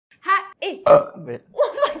Hey! Wait.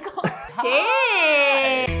 Oh my god!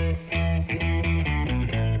 Jay!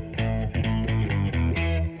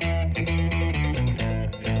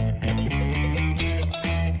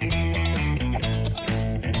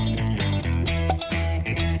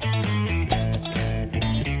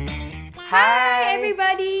 Hi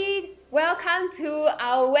everybody! Welcome to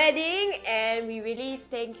our wedding and we really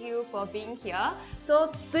thank you for being here.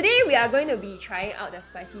 So today we are going to be trying out the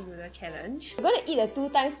spicy noodle challenge. We're going to eat a 2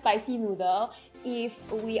 times spicy noodle if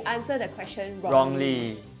we answer the question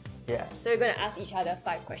wrongly. Yeah. So we're going to ask each other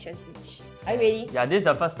 5 questions each. Are you ready? Yeah, this is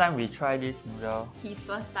the first time we try this noodle. His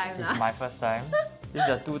first time This lah. is my first time. This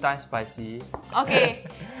is the 2 times spicy. Okay,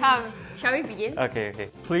 come. Shall we begin? Okay.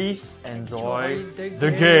 Please enjoy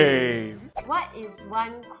the game. What is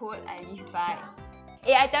one quote I live by?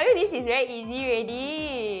 Hey, I tell you this is very easy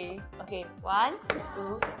already. Okay, 1,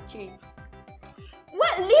 2, 3.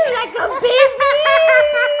 What live like a baby?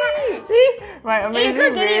 My amazing you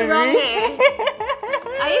could get it baby. wrong eh.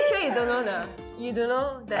 Are you sure you don't know the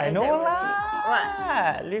I know wording? lah.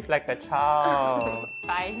 What? Live like a child.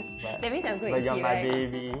 Fine. That means I'm good But at you're it, my right?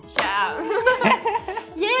 baby. Shut up.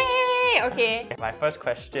 Yay! Okay. My first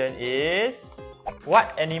question is,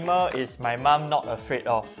 what animal is my mom not afraid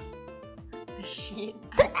of? Shit.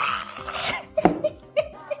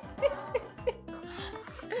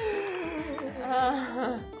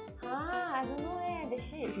 I don't know eh, the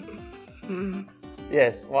shit.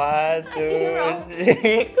 Yes, 1, 2, think wrong. 3. The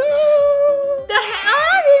hell?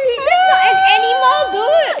 Ah, really? That's not an animal,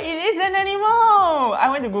 dude! It is an animal! I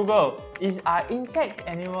went to Google. Are insects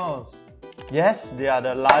animals? Yes, they are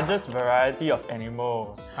the largest variety of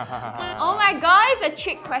animals. Oh my god, it's a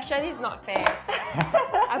trick question. It's not fair.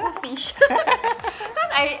 I put fish.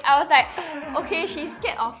 Because I was like, okay, she's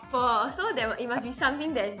scared of fur. So it must be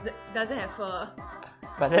something that doesn't have fur.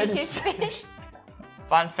 But then, Which is fish.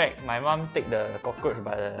 fun fact, my mom take the cockroach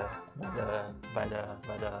by the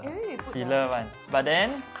Really put feeler one. But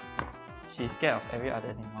then, she's scared of every other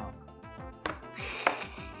animal.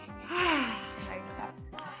 Like sucks.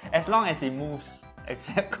 As long as it moves,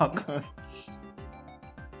 except cockroach.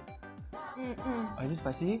 Oh, is it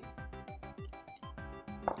spicy?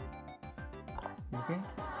 Okay.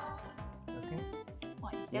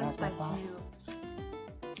 What is damn Yeah, spicy? Papa.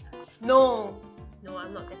 No,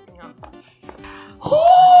 I'm not getting up.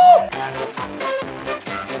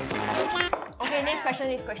 Okay, next question.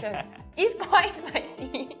 It's quite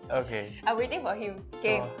spicy. Okay. I'm waiting for him.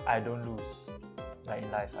 Okay. So, I don't lose. Like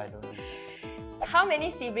in life, I don't lose. How many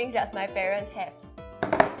siblings does my parents have?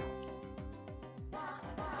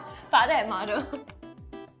 Father and mother.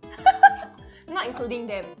 Not including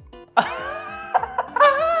them.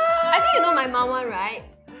 I think you know my mom one, right?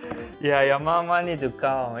 Yeah, your mama need to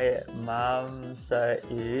count. Wait, mom side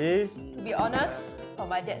is To be honest, for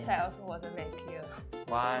my dad's side also wasn't very clear.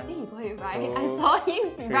 I 1, think he got it right. 2, I saw him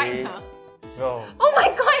right 3. now. Go. Oh my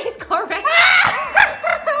god, he's correct! Wow,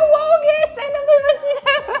 yes, I never even seen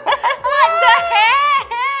that. What the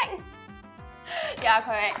heck? Yeah,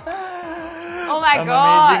 correct. Oh my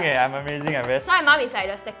god. I'm amazing. I'm very. So my mom is like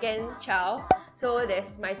the second child. So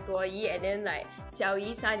there's my 朵姨 and then like 小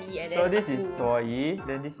姨, 三姨 and then So this is Aku. 朵姨,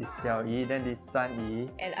 then this is 小姨, then this 三姨,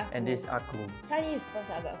 and Aku. and this 阿姑. 三姨 is first,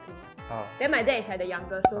 but okay. Oh, Then my dad is like the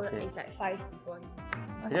youngest, so Okay. it's like 5 people.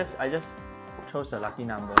 I just chose a lucky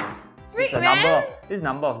number. Freak, It's a man. this is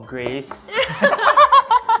number of grace.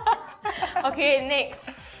 Okay, next.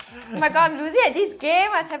 Oh my god, I'm losing at this game.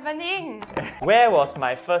 What's happening? Where was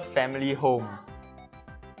my first family home?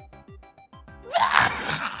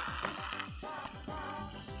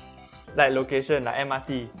 Like location, like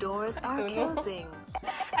MRT. Doors are Don't know. closing.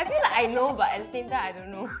 I feel like I know, but at the same time, I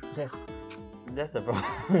don't know. Yes, that's the problem.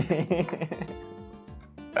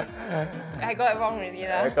 I got it wrong already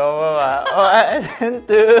lah. Come on, 1, 2,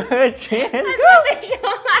 3, I let's go! got to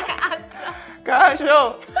show my answer. Come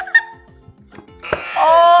show!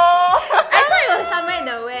 Oh! I thought it was somewhere in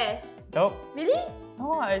the west. Nope. Really?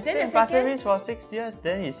 No, I Then stayed in the Pasir second? Ris for 6 years,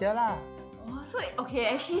 then he's here lah. Oh, so okay,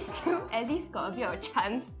 actually still at least got a bit of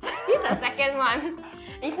chance. This is the second one.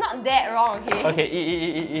 It's not that wrong, okay? Okay,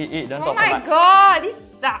 eat. Don't Oh talk so my much. god, this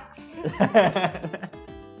sucks.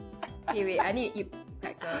 Okay, wait, I need to eat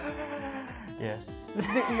cracker. Yes.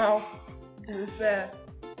 Big mouth.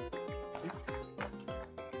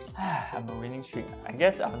 I'm a winning streak. I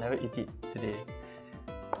guess I'll never eat it today.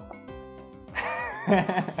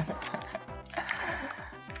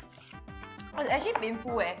 It's actually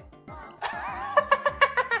painful eh.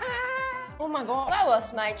 Oh my god. What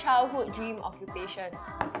was my childhood dream occupation?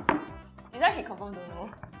 This one he confirm don't know.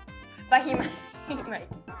 But he might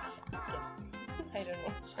guess. I don't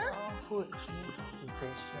know. Childhood dreams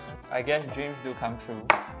occupation. I guess dreams do come true.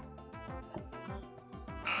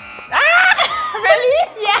 Really?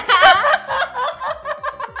 Yeah!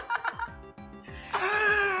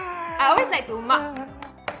 I always like to mark.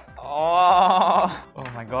 Oh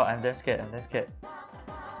my god, I'm damn scared.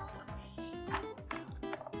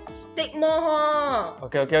 Take more.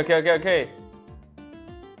 Okay.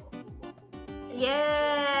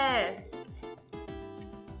 Yeah.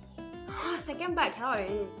 Second bite cannot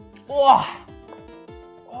already. Wow.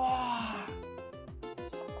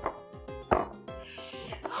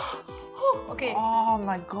 Okay. Oh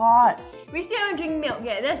my god. We still haven't drink milk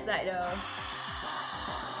yet. That's like the.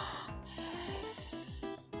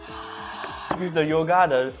 This is the yoga,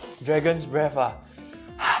 the dragon's breath.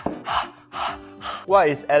 What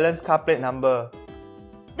is Alan's car plate number?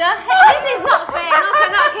 The heck? This is not fair.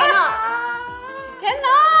 No,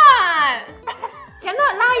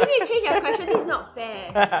 cannot lah. You need to change your question. This is not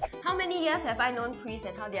fair. How many years have I known Chris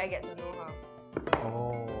and how did I get to know her?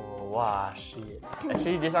 Oh, wow, shit.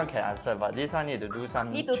 Actually, this one can answer, but this one need to do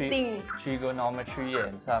some think. trigonometry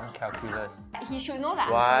and some calculus. He should know the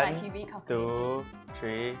answer. Like he really calculated. 2,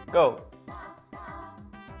 3, go.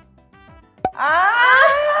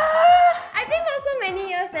 I think not so many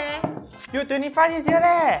years eh. You're 25 this year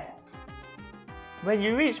leh. When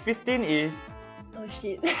you reach 15 is... Oh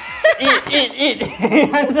shit. Eat.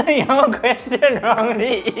 Answer your question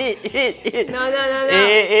wrongly. Eat. No.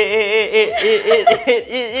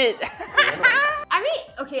 Eat. I mean,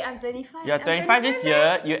 okay, I'm 25. You're 25 this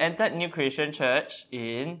year. You entered New Creation Church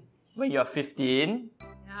in... when you're 15.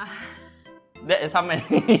 Yeah. That is how many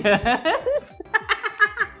years?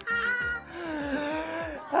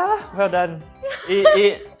 Well done. Eat.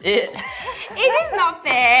 It is not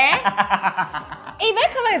fair. Hey,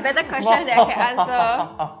 better come up with better questions that I can answer.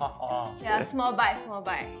 Yeah, small bite.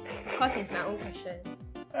 Because it's my own question.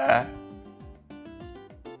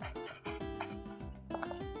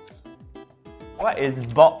 What is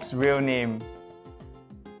Bob's real name?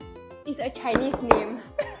 It's a Chinese name.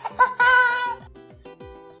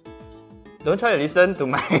 Don't try to listen to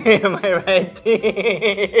my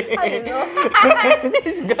writing. How you know?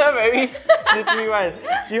 This girl very slippery one.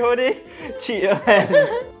 She holding cheat one.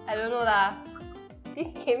 I don't know lah.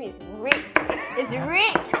 This game is rigged. It's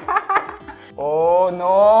rigged. Oh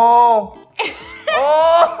no.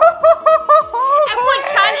 Oh. I put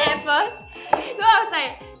Chan at first. So I was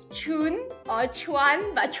like Chun or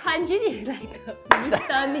Chuan, but Chuan Jin is like the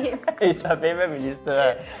minister name. It's her favorite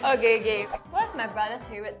minister. Okay. What's my brother's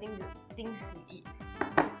favorite things to eat?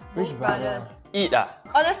 Which Both brother? brothers. Eat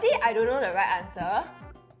Honestly, I don't know the right answer.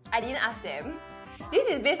 I didn't ask them. This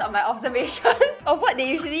is based on my observations of what they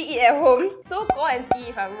usually eat at home. So go and see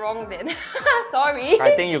if I'm wrong then. Sorry.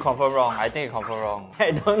 I think you confirm wrong. I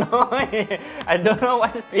don't know. I don't know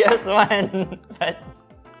what's Pierre's one.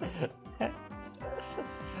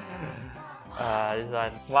 This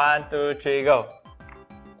one. 1, 2, 3, go. Oh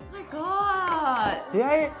my god.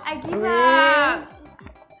 Yeah. I give up.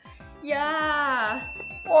 Yeah.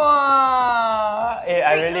 Wow. Hey,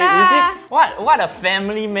 I really, you see, what a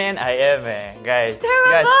family man I am, guys.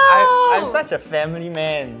 Terrible. Guys, I'm such a family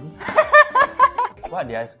man. What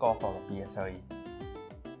did I score for PSLE?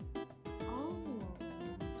 Oh.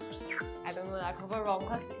 I don't know, I cover wrong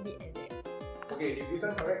because he is it. Okay, if this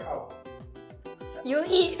one correct, how? You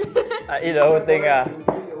eat. I eat the whole thing. You eat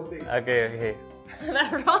the whole thing. Okay.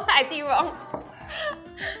 Wrong, I think wrong.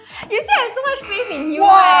 You see, I have so much faith in you.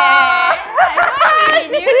 Wow. I have so much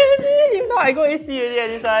faith in you. You know I go AC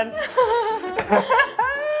already this one.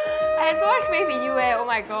 I have so much faith in you. Oh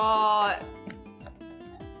my god.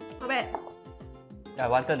 Not bad. I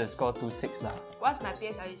wanted to score 2.6 lah. What's my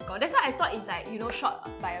PSLE score? That's why I thought it's like, you know, short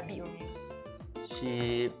by a bit only.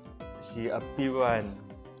 She appeal one.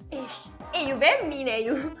 Hey, you very mean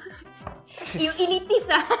you. You elitist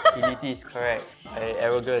Elitist, correct. I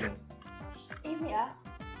arrogant. Hey, wait ah.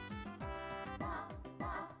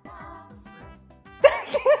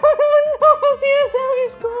 She don't even know PSLE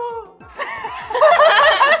score.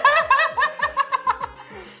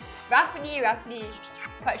 Roughly.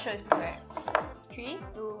 Quite sure it's correct. 3,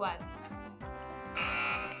 2, 1.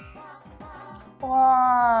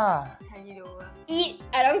 Wow. Tiny lower. Eat!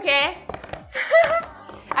 I don't care.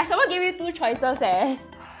 I someone gave you 2 choices You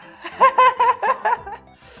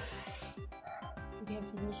can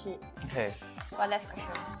finish it. Okay. One last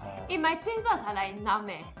question. My taste buds are like numb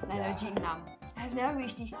legit numb. I've never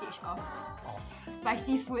reached this stage of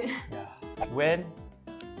spicy food. Yeah. When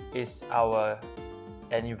is our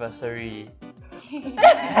anniversary? She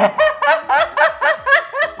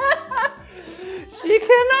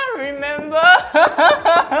cannot remember.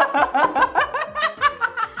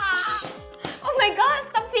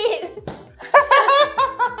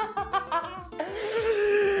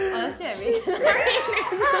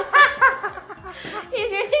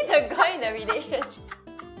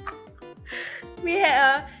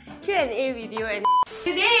 birthday video and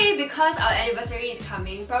today, because our anniversary is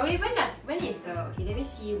coming, probably when is the, okay, let me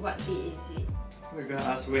see what date is it. We're gonna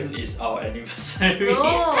ask when is our anniversary. No!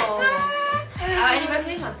 Our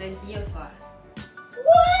anniversary is on 20th. What?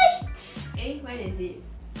 Eh, when is it?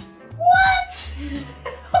 What?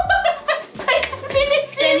 I can't believe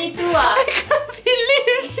this. 22 ah? I can't believe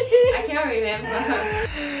this. I cannot remember.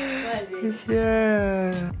 What is it? It's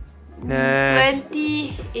here.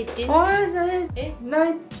 2018? What? Eh?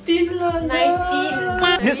 19 lah.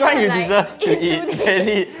 19. This one you Like, deserve to eat,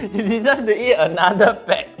 really. You deserve to eat another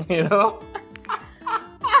pack, you know?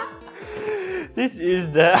 This is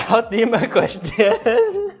the ultimate question.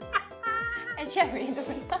 Actually, I really don't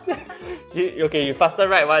know. Okay, you faster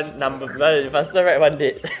write one number, you faster write one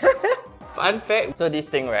date. Fun fact, so this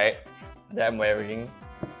thing, right, that I'm wearing,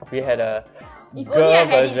 we had a If only girl I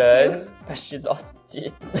had it version, still. but she lost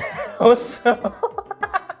it. Also.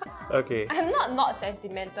 Okay. I'm not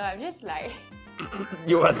sentimental, I'm just like...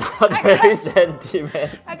 You are not very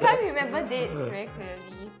sentimental. I can't remember dates very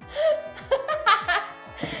clearly.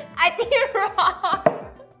 I think you're wrong.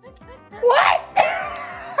 What?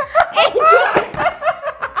 Angel.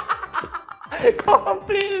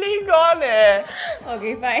 Completely gone eh.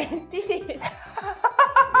 Okay, fine. This is a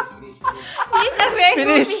very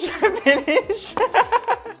good Finish, video. finish.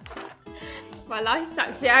 Walao, he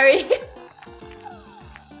sucks, Yari.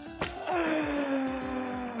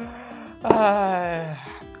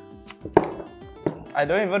 I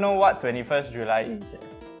don't even know what 21st July is.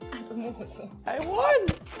 I don't know also. I won!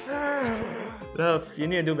 Love, you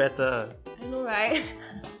need to do better. I know, right?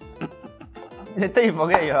 Later you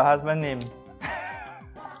forget your husband's name.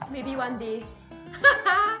 Maybe one day.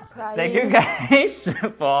 Thank you guys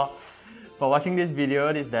for watching this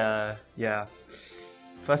video. This is the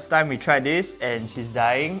first time we tried this and she's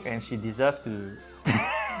dying and she deserves to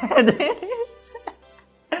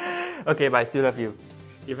Okay, but I still love you.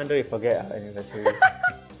 Even though you forget our anniversary.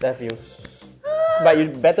 Love you. But you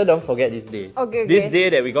better don't forget this day. Okay, This okay. day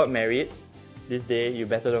that we got married, this day you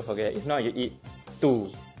better don't forget. If not, you eat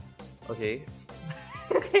 2. Okay?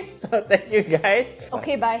 Okay, so thank you guys.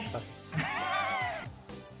 Okay, bye.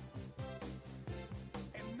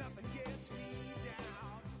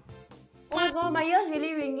 Oh my god, my ears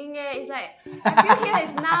really ringing eh. It's like, I feel here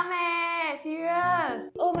is numb eh. Serious.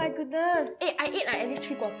 Oh my goodness. Eh, I ate like at least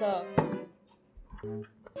 3/4.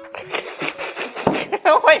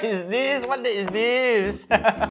 What is this? What is this?